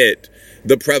don't fit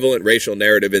the prevalent racial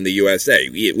narrative in the USA,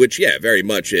 which, yeah, very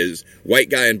much is white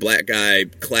guy and black guy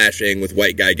clashing with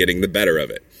white guy getting the better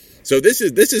of it. So this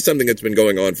is something that's been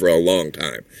going on for a long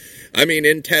time. I mean,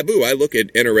 in Taboo, I look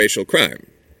at interracial crime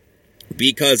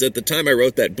because at the time I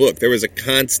wrote that book, there was a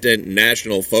constant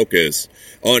national focus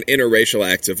on interracial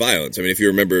acts of violence. I mean, if you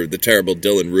remember the terrible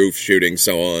Dylan Roof shooting,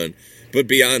 so on. But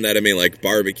beyond that, I mean, like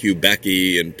Barbecue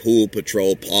Becky and Pool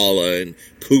Patrol Paula and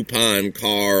Coupon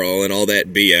Carl and all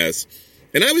that BS.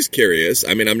 And I was curious.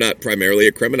 I mean, I'm not primarily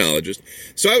a criminologist.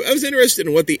 So I was interested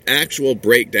in what the actual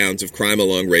breakdowns of crime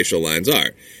along racial lines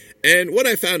are. And what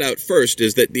I found out first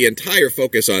is that the entire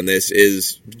focus on this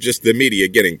is just the media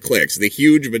getting clicks. The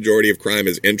huge majority of crime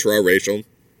is intra-racial.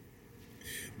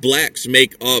 Blacks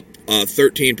make up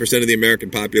 13% of the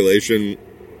American population,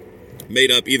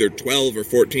 made up either 12 or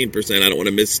 14%, I don't want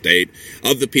to misstate,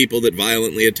 of the people that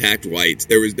violently attacked whites.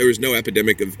 There was no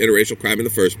epidemic of interracial crime in the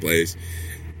first place.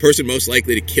 Person most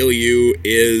likely to kill you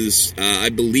is, I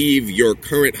believe, your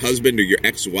current husband or your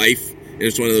ex-wife. And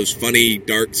it's one of those funny,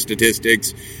 dark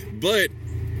statistics. But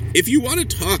if you want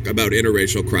to talk about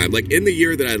interracial crime, like in the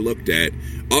year that I looked at,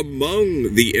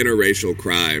 among the interracial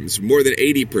crimes, more than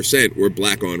 80% were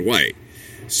black on white.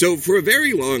 So for a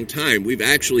very long time, we've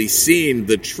actually seen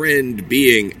the trend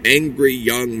being angry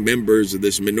young members of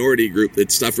this minority group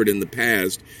that suffered in the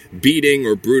past beating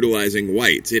or brutalizing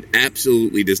whites. It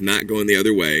absolutely does not go in the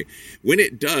other way. When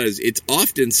it does, it's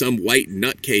often some white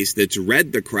nutcase that's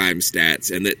read the crime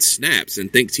stats and that snaps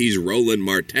and thinks he's Roland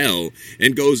Martell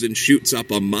and goes and shoots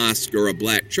up a mosque or a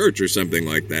black church or something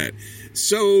like that.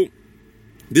 So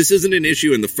this isn't an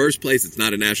issue in the first place. It's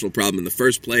not a national problem in the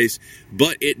first place,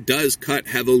 but it does cut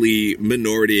heavily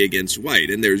minority against white,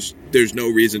 and there's no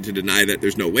reason to deny that.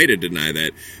 There's no way to deny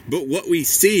that. But what we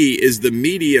see is the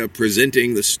media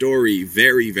presenting the story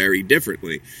very, very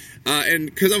differently. And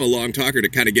because I'm a long talker to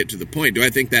kind of get to the point, do I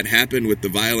think that happened with the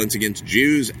violence against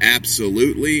Jews?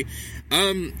 Absolutely.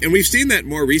 And we've seen that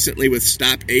more recently with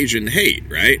Stop Asian Hate,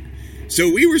 right? So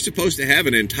we were supposed to have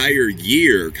an entire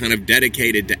year kind of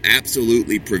dedicated to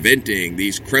absolutely preventing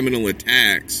these criminal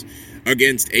attacks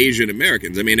against Asian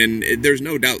Americans. I mean, and there's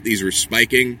no doubt these were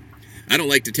spiking. I don't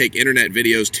like to take internet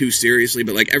videos too seriously,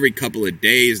 but like every couple of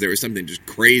days there was something just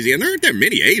crazy, and there aren't that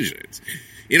many Asians.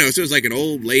 You know, so it was like an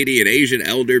old lady, an Asian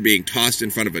elder being tossed in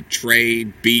front of a tray,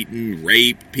 beaten,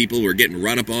 raped. People were getting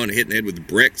run up on, hit in the head with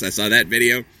bricks. I saw that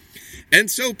video. And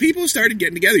so people started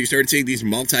getting together. You started seeing these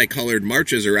multicolored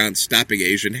marches around stopping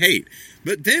Asian hate.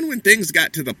 But then when things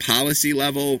got to the policy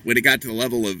level, when it got to the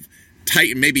level of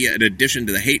maybe in addition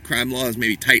to the hate crime laws,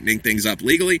 maybe tightening things up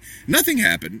legally, nothing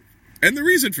happened. And the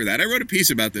reason for that, I wrote a piece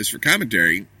about this for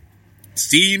Commentary,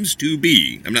 seems to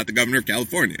be, I'm not the governor of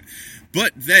California,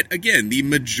 But that, again, the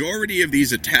majority of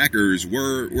these attackers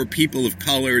were people of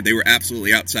color. They were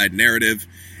absolutely outside narrative.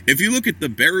 If you look at the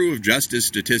Bureau of Justice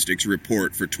Statistics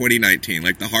report for 2019,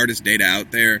 like the hardest data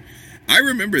out there, I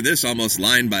remember this almost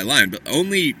line by line, but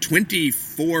only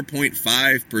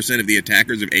 24.5% of the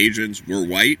attackers of Asians were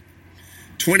white,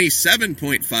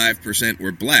 27.5%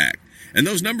 were black. And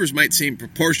those numbers might seem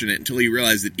proportionate until you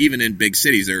realize that even in big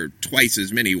cities, there are twice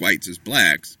as many whites as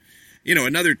blacks. You know,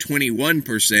 another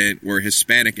 21% were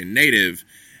Hispanic and Native.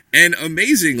 And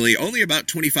amazingly, only about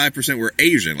 25% were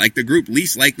Asian. Like, the group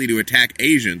least likely to attack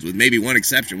Asians, with maybe one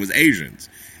exception, was Asians.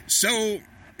 So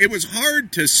it was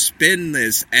hard to spin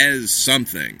this as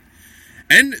something.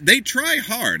 And they try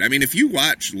hard. I mean, if you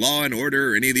watch Law and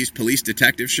Order or any of these police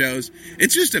detective shows,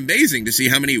 it's just amazing to see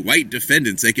how many white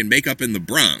defendants they can make up in the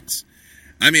Bronx.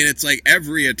 I mean, it's like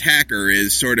every attacker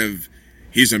is sort of,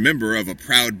 he's a member of a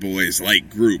Proud Boys-like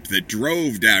group that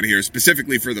drove down here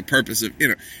specifically for the purpose of,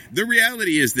 the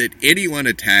reality is that anyone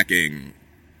attacking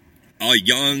a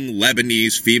young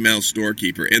Lebanese female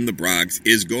storekeeper in the Bronx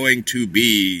is going to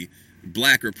be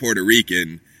black or Puerto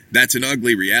Rican. That's an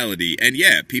ugly reality. And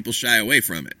yeah, people shy away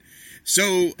from it.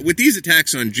 So with these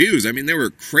attacks on Jews, I mean, there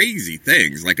were crazy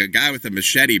things. Like a guy with a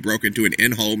machete broke into an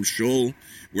in-home shul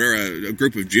where a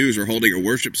group of Jews were holding a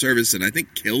worship service and I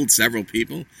think killed several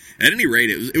people. At any rate,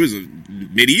 it was a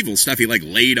medieval stuff. He like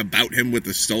laid about him with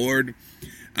a sword.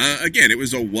 Again, it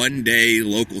was a one-day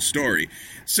local story.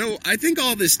 So I think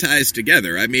all this ties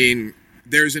together. I mean,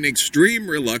 there's an extreme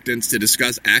reluctance to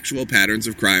discuss actual patterns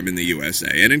of crime in the USA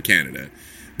and in Canada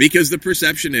because the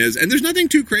perception is, and there's nothing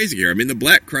too crazy here. I mean, the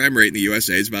black crime rate in the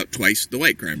USA is about twice the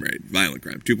white crime rate, violent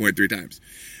crime, 2.3 times.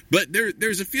 But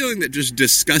there's a feeling that just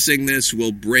discussing this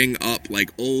will bring up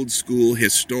like old school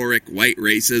historic white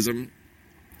racism.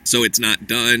 So it's not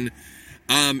done.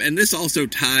 And this also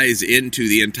ties into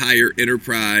the entire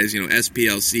enterprise,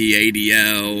 SPLC,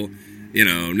 ADL,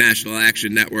 National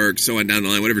Action Network, so on down the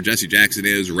line, whatever Jesse Jackson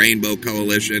is, Rainbow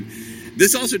Coalition.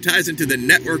 This also ties into the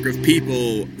network of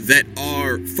people that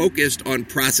are focused on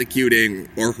prosecuting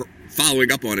or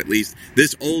following up on, at least,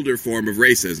 this older form of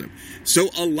racism. So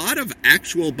a lot of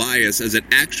actual bias as it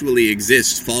actually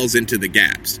exists falls into the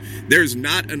gaps. There's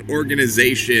not an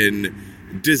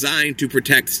organization designed to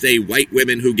protect, say, white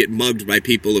women who get mugged by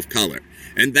people of color.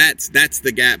 And that's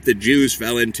the gap that Jews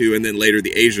fell into and then later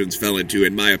the Asians fell into,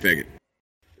 in my opinion.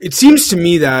 It seems to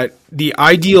me that the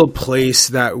ideal place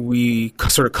that we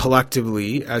sort of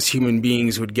collectively as human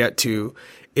beings would get to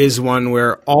is one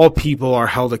where all people are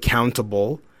held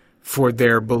accountable for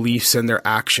their beliefs and their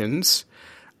actions,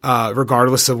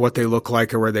 regardless of what they look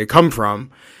like or where they come from,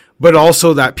 but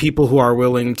also that people who are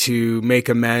willing to make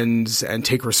amends and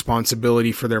take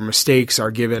responsibility for their mistakes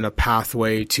are given a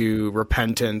pathway to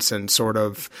repentance and sort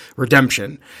of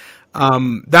redemption.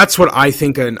 That's what I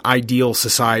think an ideal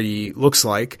society looks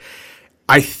like.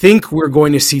 I think we're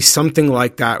going to see something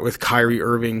like that with Kyrie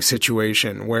Irving's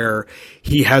situation where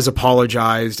he has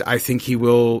apologized. I think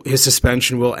his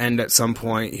suspension will end at some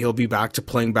point. He'll be back to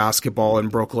playing basketball in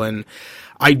Brooklyn.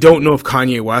 I don't know if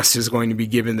Kanye West is going to be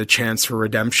given the chance for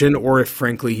redemption or if,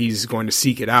 frankly, he's going to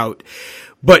seek it out.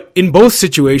 But in both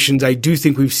situations, I do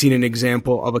think we've seen an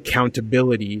example of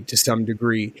accountability to some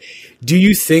degree. Do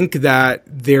you think that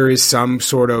there is some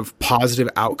sort of positive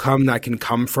outcome that can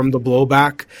come from the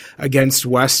blowback against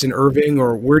West and Irving,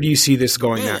 or where do you see this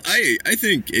going next? I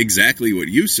think exactly what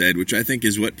you said, which I think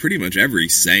is what pretty much every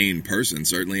sane person,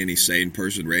 certainly any sane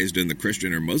person raised in the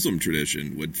Christian or Muslim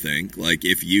tradition would think. Like,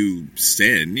 if you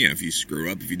sin, if you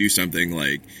screw up, if you do something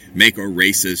like make a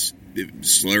racist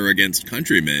slur against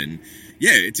countrymen,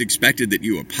 yeah, it's expected that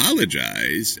you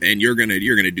apologize and you're gonna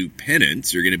do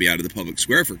penance. You're gonna be out of the public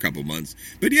square for a couple months.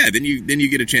 But yeah, then you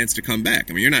get a chance to come back.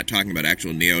 I mean, you're not talking about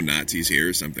actual neo-Nazis here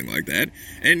or something like that.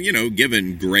 And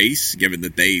given grace, given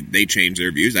that they change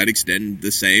their views, I'd extend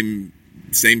the same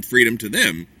freedom to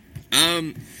them.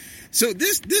 So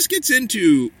this gets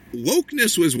into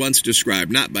wokeness was once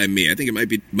described not by me. I think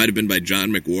it might have been by John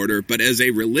McWhorter, but as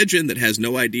a religion that has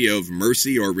no idea of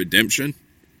mercy or redemption.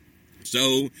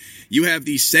 So you have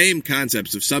these same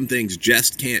concepts of some things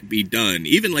just can't be done.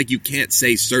 Even like you can't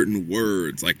say certain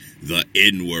words like the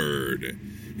N-word,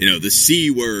 the C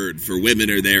word for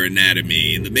women or their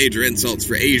anatomy, and the major insults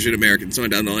for Asian Americans, so on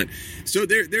down the line. So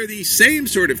they're these same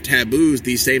sort of taboos,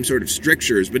 these same sort of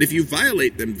strictures, but if you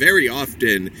violate them very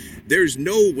often, there's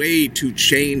no way to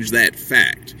change that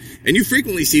fact. And you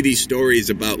frequently see these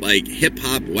stories about, like,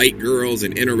 hip-hop white girls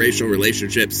in interracial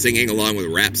relationships singing along with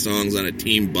rap songs on a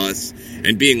team bus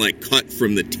and being, like, cut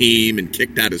from the team and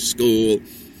kicked out of school.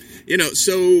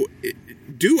 So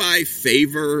do I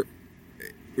favor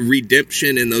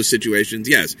redemption in those situations?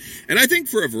 Yes. And I think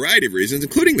for a variety of reasons,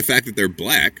 including the fact that they're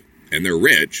black and they're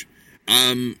rich,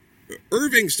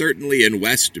 Irving certainly and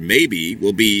West maybe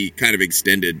will be kind of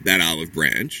extended that olive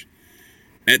branch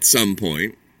at some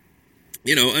point.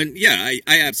 You know, and yeah,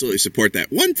 I absolutely support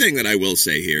that. One thing that I will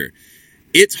say here,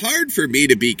 it's hard for me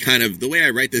to be kind of, the way I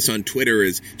write this on Twitter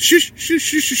is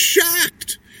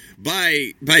shocked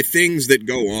by things that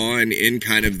go on in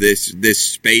kind of this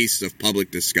space of public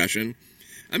discussion.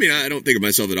 I mean, I don't think of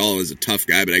myself at all as a tough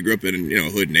guy, but I grew up in, a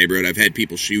hood neighborhood. I've had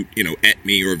people shoot, at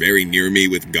me or very near me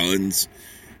with guns.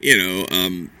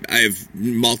 I have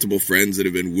multiple friends that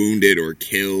have been wounded or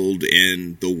killed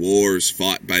in the wars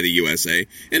fought by the USA.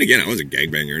 And again, I wasn't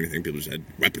gangbanger or anything. People just had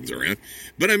weapons around.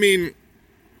 But I mean,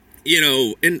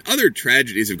 and other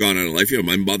tragedies have gone on in life.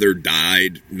 My mother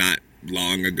died not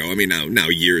long ago. I mean, now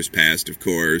years passed, of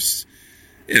course.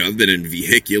 I've been in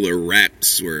vehicular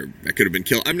wrecks where I could have been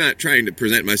killed. I'm not trying to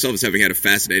present myself as having had a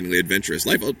fascinatingly adventurous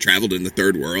life. I've traveled in the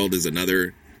third world is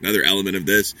another element of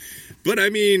this. But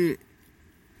I mean,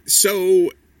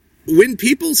 so when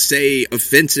people say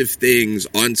offensive things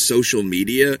on social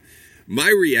media, my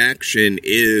reaction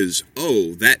is,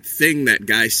 oh, that thing that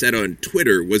guy said on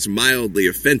Twitter was mildly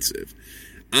offensive.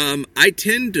 I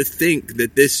tend to think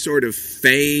that this sort of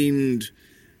feigned,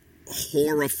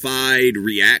 horrified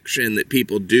reaction that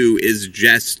people do is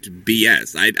just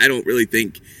BS. I don't really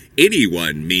think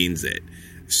anyone means it.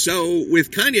 So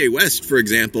with Kanye West, for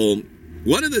example,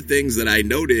 one of the things that I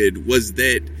noted was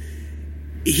that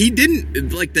he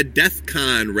didn't, like the DEF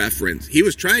CON reference, he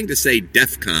was trying to say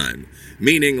DEF CON,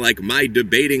 meaning like my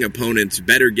debating opponents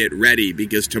better get ready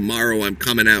because tomorrow I'm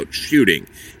coming out shooting.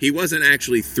 He wasn't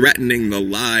actually threatening the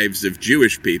lives of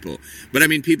Jewish people. But I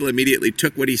mean, people immediately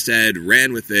took what he said,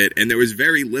 ran with it, and there was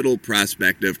very little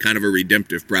prospect of kind of a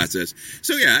redemptive process.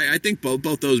 So yeah, I think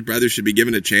both those brothers should be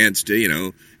given a chance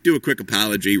to, do a quick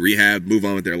apology, rehab, move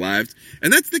on with their lives.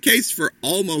 And that's the case for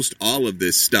almost all of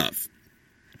this stuff.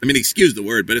 I mean, excuse the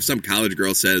word, but if some college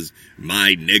girl says,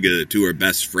 my nigga, to her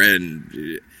best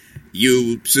friend,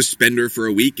 you suspend her for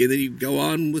a week and then you go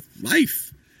on with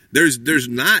life. There's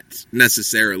not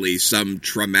necessarily some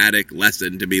traumatic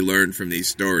lesson to be learned from these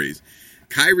stories.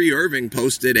 Kyrie Irving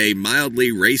posted a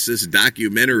mildly racist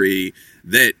documentary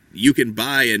that you can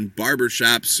buy in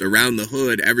barbershops around the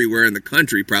hood everywhere in the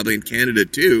country, probably in Canada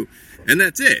too, and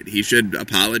that's it. He should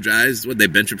apologize. They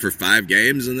bench him for 5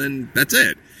 games and then that's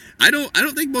it. I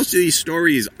don't think most of these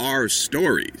stories are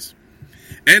stories.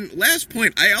 And last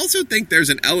point, I also think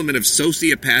there's an element of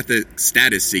sociopathic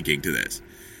status seeking to this.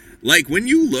 Like when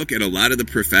you look at a lot of the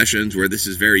professions where this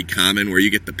is very common, where you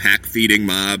get the pack feeding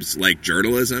mobs like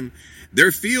journalism, there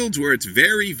are fields where it's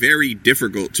very, very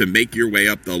difficult to make your way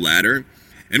up the ladder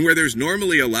and where there's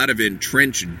normally a lot of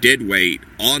entrenched deadweight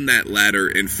on that ladder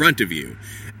in front of you.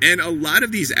 And a lot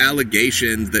of these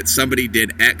allegations that somebody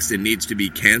did X and needs to be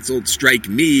canceled strike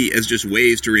me as just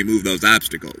ways to remove those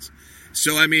obstacles.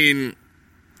 So, I mean,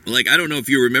 like, I don't know if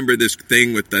you remember this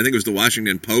thing with, I think it was the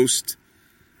Washington Post,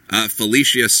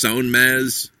 Felicia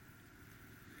Sonmez.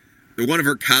 One of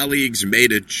her colleagues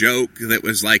made a joke that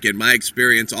was like, in my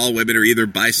experience, all women are either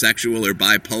bisexual or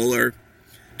bipolar.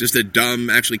 Just a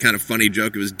dumb, actually kind of funny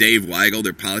joke. It was Dave Weigel,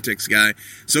 their politics guy.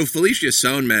 So Felicia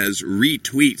Sonmez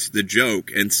retweets the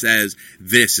joke and says,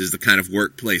 this is the kind of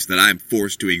workplace that I'm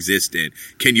forced to exist in.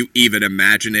 Can you even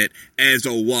imagine it as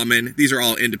a woman? These are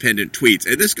all independent tweets.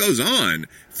 And this goes on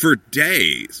for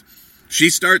days. She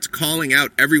starts calling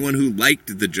out everyone who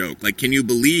liked the joke. Like, can you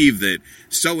believe that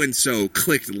so-and-so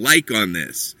clicked like on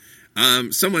this?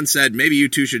 Someone said, maybe you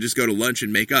two should just go to lunch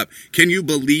and make up. Can you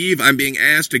believe I'm being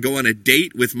asked to go on a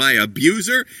date with my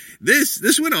abuser?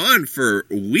 This went on for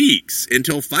weeks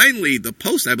until finally the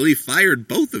Post, I believe, fired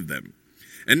both of them.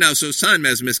 And now, so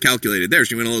Sonmez miscalculated there.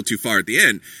 She went a little too far at the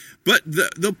end. But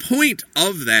the point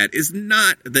of that is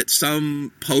not that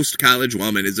some post-college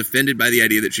woman is offended by the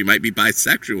idea that she might be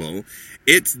bisexual.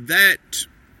 It's that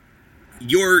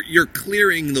you're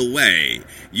clearing the way.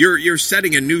 You're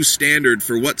setting a new standard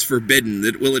for what's forbidden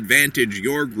that will advantage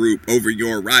your group over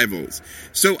your rivals.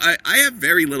 So I have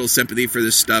very little sympathy for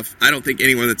this stuff. I don't think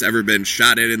anyone that's ever been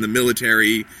shot at in the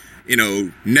military,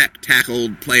 neck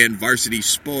tackled, playing varsity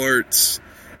sports,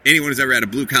 anyone who's ever had a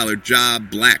blue-collar job,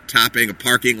 black topping a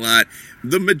parking lot,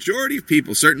 the majority of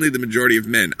people, certainly the majority of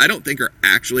men, I don't think are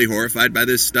actually horrified by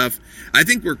this stuff. I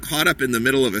think we're caught up in the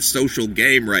middle of a social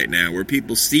game right now where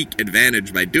people seek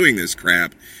advantage by doing this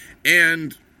crap.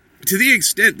 And to the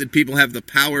extent that people have the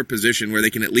power position where they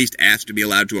can at least ask to be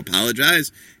allowed to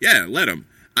apologize, yeah, let them.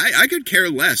 I could care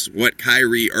less what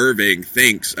Kyrie Irving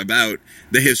thinks about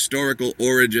the historical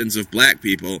origins of black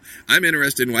people. I'm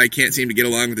interested in why he can't seem to get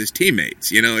along with his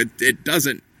teammates. You know, it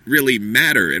doesn't really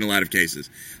matter in a lot of cases.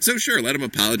 So sure, let him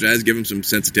apologize, give him some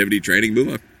sensitivity training, move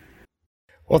on.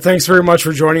 Well, thanks very much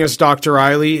for joining us, Dr.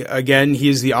 Riley. Again, he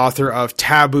is the author of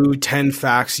Taboo, 10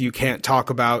 Facts You Can't Talk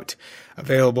About,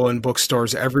 available in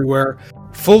bookstores everywhere.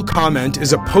 Full Comment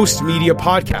is a post-media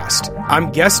podcast.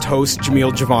 I'm guest host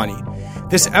Jamil Javani.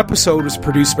 This episode was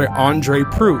produced by Andre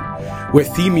Prue,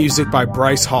 with theme music by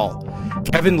Bryce Hall.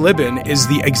 Kevin Libin is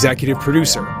the executive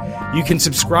producer. You can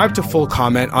subscribe to Full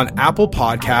Comment on Apple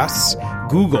Podcasts,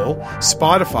 Google,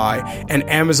 Spotify, and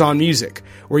Amazon Music,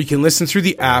 where you can listen through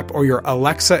the app or your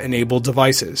Alexa-enabled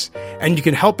devices. And you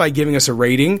can help by giving us a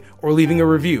rating or leaving a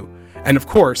review. And of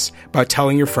course, by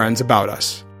telling your friends about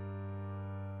us.